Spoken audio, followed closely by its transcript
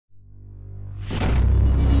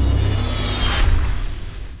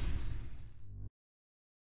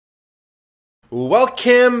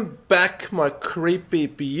Welcome back, my creepy,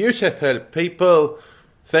 beautiful people.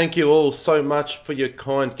 Thank you all so much for your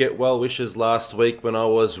kind get well wishes last week when I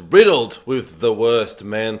was riddled with the worst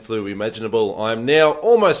man flu imaginable. I am now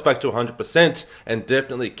almost back to 100% and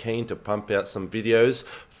definitely keen to pump out some videos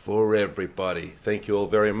for everybody. Thank you all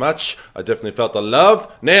very much. I definitely felt the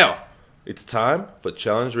love. Now, it's time for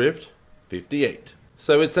Challenge Rift 58.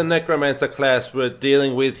 So it's a Necromancer class we're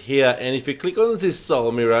dealing with here, and if you click on this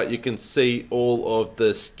soul mirror, you can see all of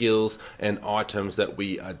the skills and items that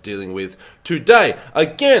we are dealing with today.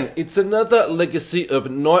 Again, it's another Legacy of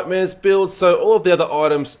Nightmares build, so all of the other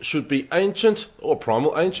items should be ancient or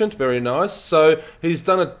primal ancient. Very nice. So he's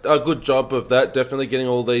done a good job of that, definitely getting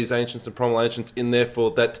all these ancients and primal ancients in there for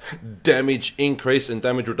that damage increase and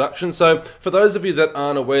damage reduction. So for those of you that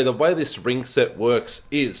aren't aware, the way this ring set works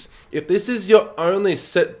is, if this is your only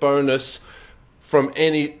set bonus from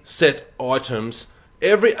any set items,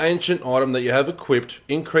 every ancient item that you have equipped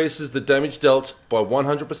increases the damage dealt by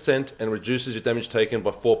 100% and reduces your damage taken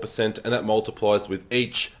by 4%, and that multiplies with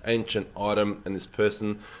each ancient item. And this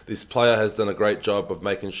player has done a great job of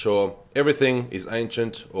making sure everything is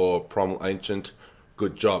ancient or primal ancient.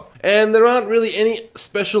 Good job. And there aren't really any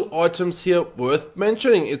special items here worth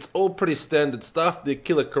mentioning. It's all pretty standard stuff. The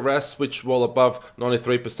Killer Cuirass, which while above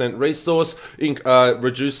 93% resource,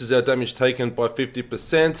 reduces our damage taken by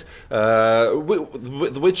 50%.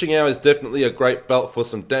 The Witching Hour is definitely a great belt for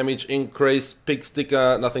some damage increase. Pig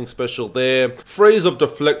Sticker, nothing special there. Freeze of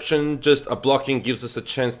Deflection, just a blocking, gives us a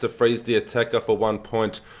chance to freeze the attacker for 1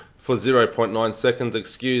 point. For 0.9 seconds,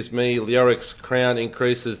 excuse me. Leoric's Crown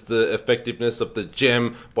increases the effectiveness of the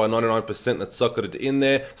gem by 99% that's socketed in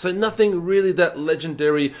there. So nothing really that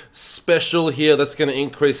legendary special here that's going to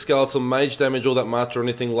increase skeletal mage damage all that much or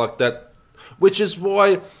anything like that. Which is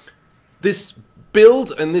why this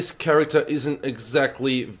build and this character isn't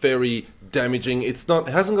exactly very damaging. It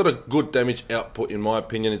hasn't got a good damage output in my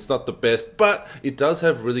opinion. It's not the best, but it does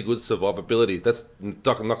have really good survivability. That's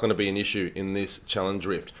not going to be an issue in this challenge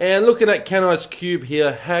rift. And looking at Canite's Cube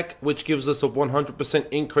here, Hack, which gives us a 100%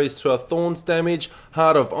 increase to our Thorns damage.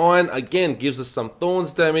 Heart of Iron, again, gives us some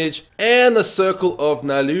Thorns damage. And the Circle of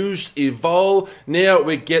Knowledge Evolve. Now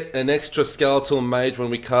we get an extra Skeletal Mage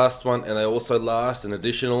when we cast one, and they also last an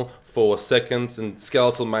additional 4 seconds, and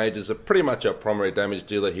Skeletal Mages are pretty much our primary damage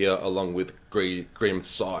dealer here, along with Grim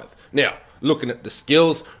Scythe. Now, looking at the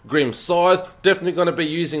skills, Grim Scythe, definitely going to be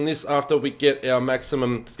using this after we get our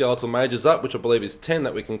maximum Skeletal Mages up, which I believe is 10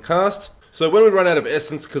 that we can cast. So when we run out of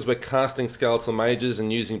essence, because we're casting Skeletal Mages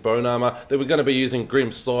and using Bone Armor, then we're going to be using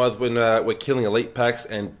Grim Scythe when we're killing elite packs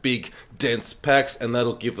and big, dense packs, and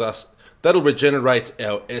that'll regenerate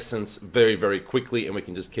our essence very, very quickly, and we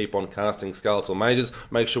can just keep on casting Skeletal Mages.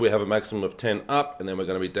 Make sure we have a maximum of 10 up, and then we're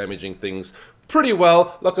going to be damaging things pretty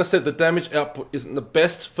well. Like I said, the damage output isn't the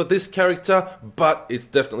best for this character, but it's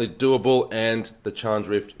definitely doable, and the Challenge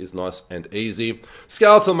Rift is nice and easy.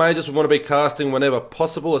 Skeletal Mages we want to be casting whenever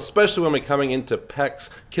possible, especially when we're coming into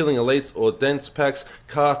packs, killing elites or dense packs.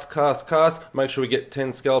 Cast. Make sure we get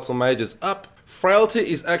 10 Skeletal Mages up. Frailty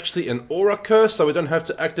is actually an aura curse, so we don't have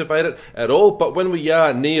to activate it at all, but when we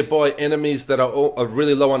are nearby enemies that are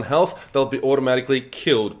really low on health, they'll be automatically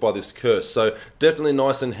killed by this curse. So definitely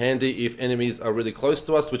nice and handy if enemies are really close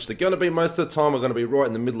to us, which they're going to be most of the time. We're going to be right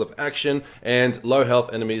in the middle of action, and low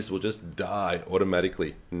health enemies will just die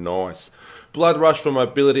automatically. Nice. Blood Rush for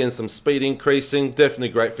mobility and some speed increasing. Definitely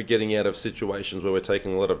great for getting out of situations where we're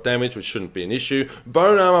taking a lot of damage, which shouldn't be an issue.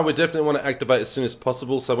 Bone Armor we definitely want to activate as soon as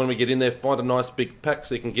possible, so when we get in there, find a nice big pack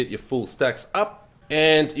so you can get your full stacks up.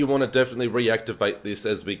 And you want to definitely reactivate this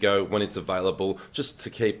as we go when it's available, just to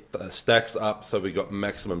keep the stacks up so we got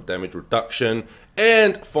maximum damage reduction.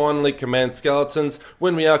 And finally, Command Skeletons.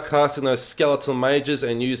 When we are casting those Skeletal Mages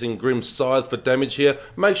and using Grim Scythe for damage here,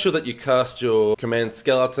 make sure that you cast your Command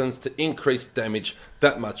Skeletons to increase damage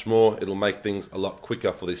that much more. It'll make things a lot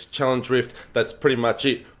quicker for this challenge rift. That's pretty much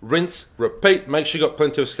it. Rinse, repeat. Make sure you got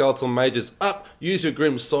plenty of Skeletal Mages up. Use your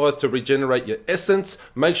Grim Scythe to regenerate your essence.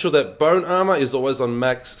 Make sure that Bone Armor is always on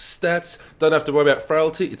max stats. Don't have to worry about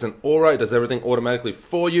Frailty. It's an aura. It does everything automatically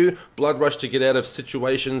for you. Blood Rush to get out of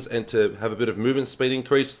situations and to have a bit of movement speed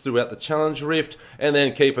increase throughout the challenge rift. And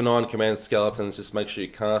then keep an eye on Command Skeletons. Just make sure you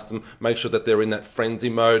cast them. Make sure that they're in that frenzy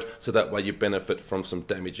mode, so that way you benefit from some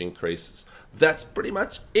damage increases. That's pretty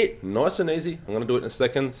much it. Nice and easy. I'm going to do it in a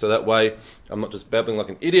second, so that way I'm not just babbling like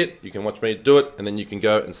an idiot. You can watch me do it, and then you can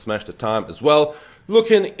go and smash the time as well.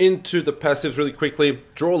 Looking into the passives really quickly: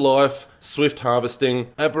 Draw Life, Swift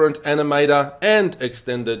Harvesting, Aberrant Animator, and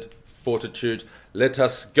Extended Fortitude. Let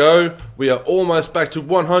us go. We are almost back to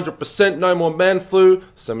 100%. No more man flu.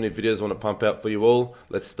 So many videos I want to pump out for you all.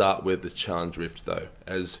 Let's start with the challenge rift though,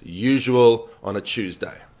 as usual on a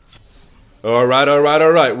Tuesday.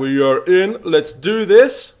 Alright. We are in. Let's do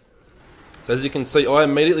this. So as you can see, I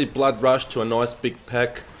immediately blood rush to a nice big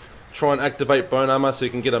pack. Try and activate bone armor so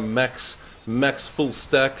you can get a max full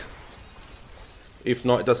stack. If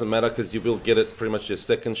not, it doesn't matter because you will get it pretty much your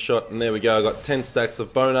second shot. And there we go, I got 10 stacks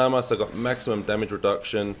of bone armor, so I got maximum damage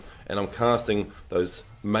reduction. And I'm casting those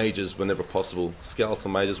mages whenever possible,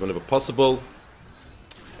 skeletal mages whenever possible.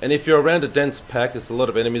 And if you're around a dense pack, there's a lot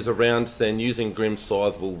of enemies around, then using Grim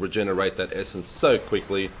Scythe will regenerate that essence so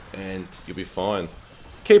quickly and you'll be fine.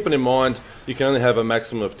 Keeping in mind, you can only have a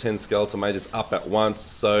maximum of 10 skeletal mages up at once,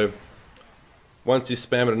 so once you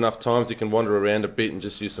spam it enough times, you can wander around a bit and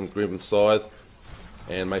just use some Grim Scythe.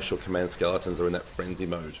 And make sure command skeletons are in that frenzy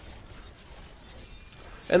mode.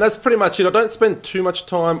 And that's pretty much it. I don't spend too much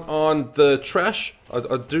time on the trash.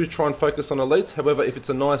 I do try and focus on elites. However, if it's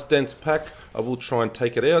a nice dense pack, I will try and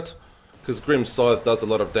take it out. Because Grim Scythe does a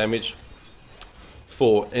lot of damage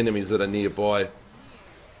for enemies that are nearby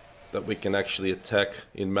that we can actually attack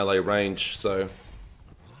in melee range. So,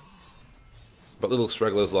 but little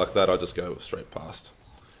stragglers like that, I just go straight past.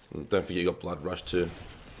 And don't forget you got Blood Rush to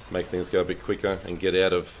make things go a bit quicker and get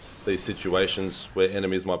out of these situations where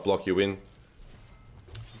enemies might block you in.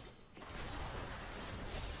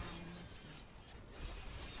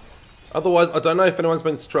 Otherwise, I don't know if anyone's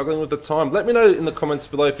been struggling with the time. Let me know in the comments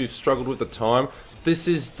below if you've struggled with the time. This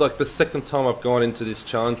is like the second time I've gone into this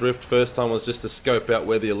challenge rift. First time was just to scope out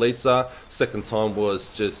where the elites are. Second time was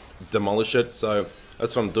just demolish it. So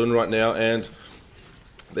that's what I'm doing right now. And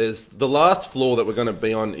there's the last floor that we're going to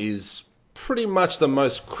be on is pretty much the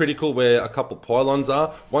most critical, where a couple pylons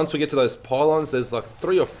are. Once we get to those pylons, there's like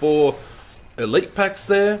 3 or 4 elite packs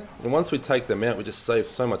there, and once we take them out, we just save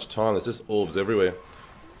so much time. There's just orbs everywhere.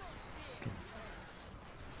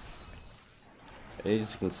 And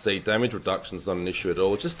as you can see, damage reduction is not an issue at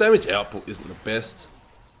all. Just damage output isn't the best.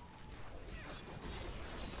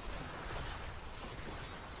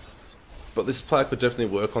 But this plaque would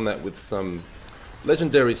definitely work on that with some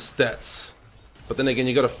legendary stats. But then again,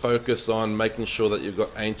 you got to focus on making sure that you've got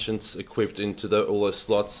ancients equipped into all those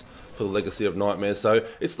slots for the Legacy of Nightmares. So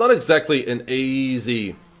it's not exactly an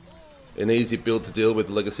easy build to deal with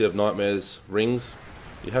the Legacy of Nightmares rings.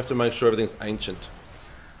 You have to make sure everything's ancient.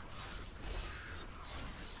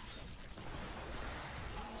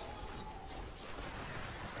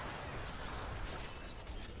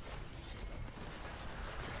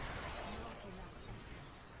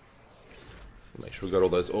 Make sure we got all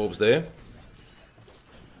those orbs there.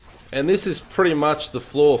 And this is pretty much the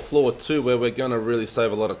floor 2, where we're going to really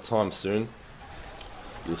save a lot of time soon.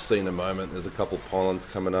 You'll see in a moment, there's a couple pylons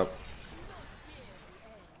coming up.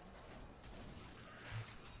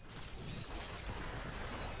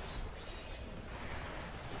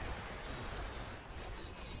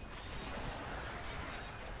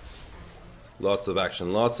 Lots of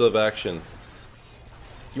action, lots of action.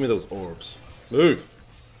 Give me those orbs. Move!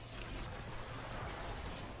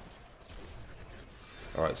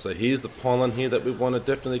 Alright, so here's the pylon here that we want to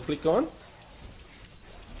definitely click on.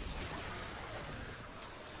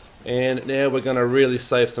 And now we're going to really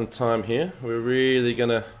save some time here. We're really going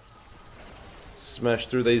to smash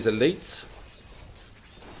through these elites.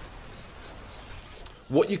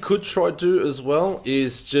 What you could try to do as well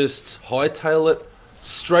is just hightail it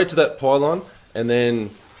straight to that pylon and then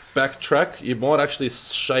backtrack. You might actually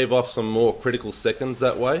shave off some more critical seconds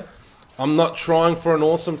that way. I'm not trying for an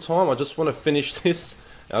awesome time, I just want to finish this.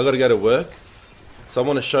 I've got to go to work. So I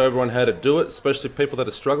want to show everyone how to do it, especially people that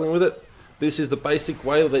are struggling with it. This is the basic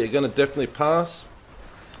way that you're going to definitely pass.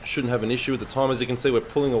 Shouldn't have an issue with the time. As you can see, we're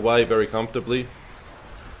pulling away very comfortably.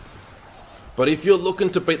 But if you're looking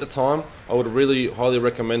to beat the time, I would really highly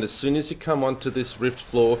recommend, as soon as you come onto this rift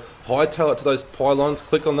floor, hightail it to those pylons,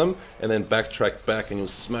 click on them, and then backtrack back, and you'll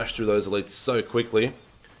smash through those elites so quickly.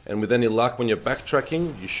 And with any luck, when you're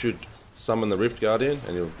backtracking, you should summon the Rift Guardian,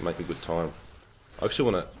 and you'll make a good time. I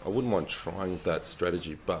wouldn't mind trying that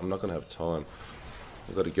strategy, but I'm not going to have time.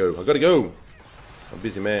 I've got to go. I'm a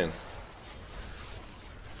busy man.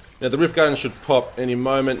 Now the Rift Guardian should pop any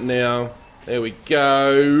moment now. There we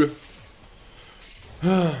go.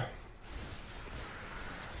 And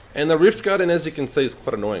the Rift Guardian, as you can see, is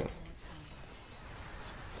quite annoying.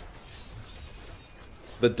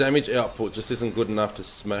 The damage output just isn't good enough to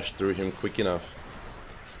smash through him quick enough.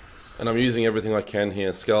 And I'm using everything I can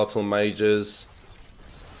here. Skeletal mages,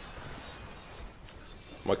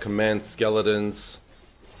 my command skeletons,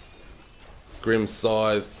 Grim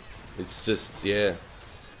Scythe. It's just, yeah.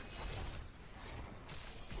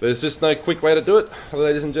 There's just no quick way to do it,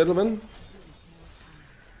 ladies and gentlemen.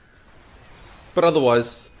 But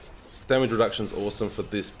otherwise, damage reduction's awesome for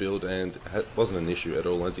this build, and it wasn't an issue at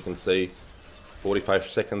all. As you can see, 45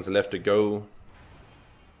 seconds left to go.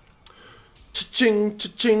 Cha-ching,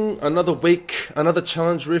 cha-ching, another week, another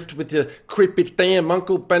challenge rift with your creepy damn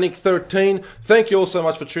Uncle Bannick 13. Thank you all so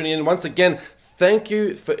much for tuning in. Once again, thank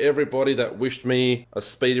you for everybody that wished me a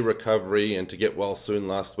speedy recovery and to get well soon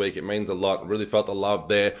last week. It means a lot. Really felt the love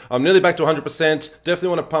there. I'm nearly back to 100%. Definitely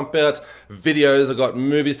want to pump out videos. I've got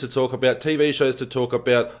movies to talk about, TV shows to talk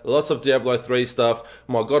about, lots of Diablo 3 stuff,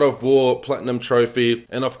 my God of War Platinum Trophy,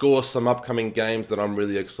 and of course some upcoming games that I'm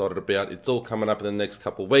really excited about. It's all coming up in the next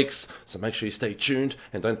couple of weeks, so make sure you stay tuned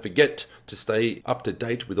and don't forget to stay up to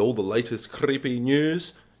date with all the latest creepy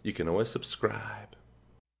news. You can always subscribe.